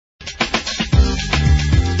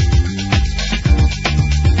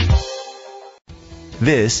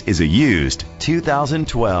This is a used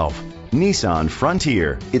 2012 Nissan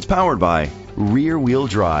Frontier. It's powered by rear-wheel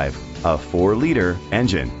drive, a 4-liter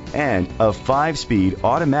engine, and a 5-speed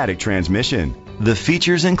automatic transmission. The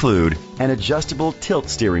features include an adjustable tilt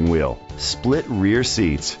steering wheel, split rear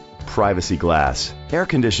seats, privacy glass, air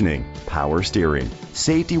conditioning, power steering.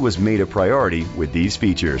 Safety was made a priority with these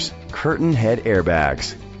features: curtain head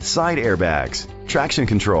airbags, side airbags, traction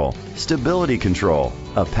control, stability control,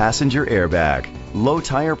 a passenger airbag, low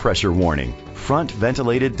tire pressure warning, front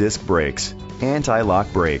ventilated disc brakes,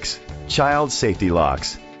 anti-lock brakes, child safety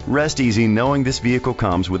locks. Rest easy knowing this vehicle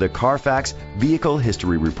comes with a Carfax Vehicle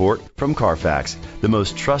History Report from Carfax, the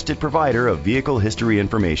most trusted provider of vehicle history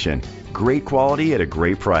information. Great quality at a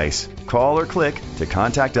great price. Call or click to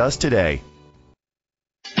contact us today.